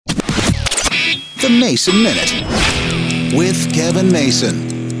The Mason Minute with Kevin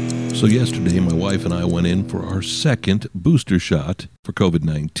Mason. So yesterday, my wife and I went in for our second booster shot for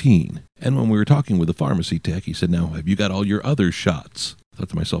COVID-19. And when we were talking with the pharmacy tech, he said, "Now, have you got all your other shots?" I thought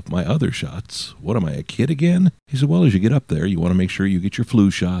to myself, my other shots? What am I, a kid again? He said, well, as you get up there, you want to make sure you get your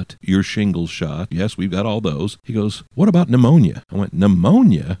flu shot, your shingles shot. Yes, we've got all those. He goes, what about pneumonia? I went,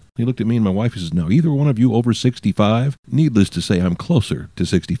 pneumonia? He looked at me and my wife. He says, no, either one of you over 65? Needless to say, I'm closer to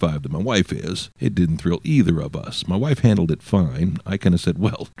 65 than my wife is. It didn't thrill either of us. My wife handled it fine. I kind of said,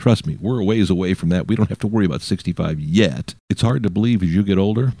 well, trust me, we're a ways away from that. We don't have to worry about 65 yet. It's hard to believe as you get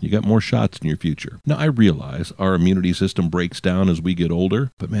older, you got more shots in your future. Now, I realize our immunity system breaks down as we get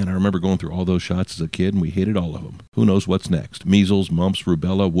older, but man, I remember going through all those shots as a kid and we hated all of them. Who knows what's next? Measles, mumps,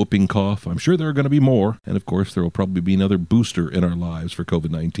 rubella, whooping cough. I'm sure there are going to be more. And of course, there will probably be another booster in our lives for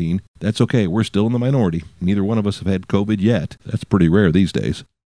COVID-19. That's okay. We're still in the minority. Neither one of us have had COVID yet. That's pretty rare these days.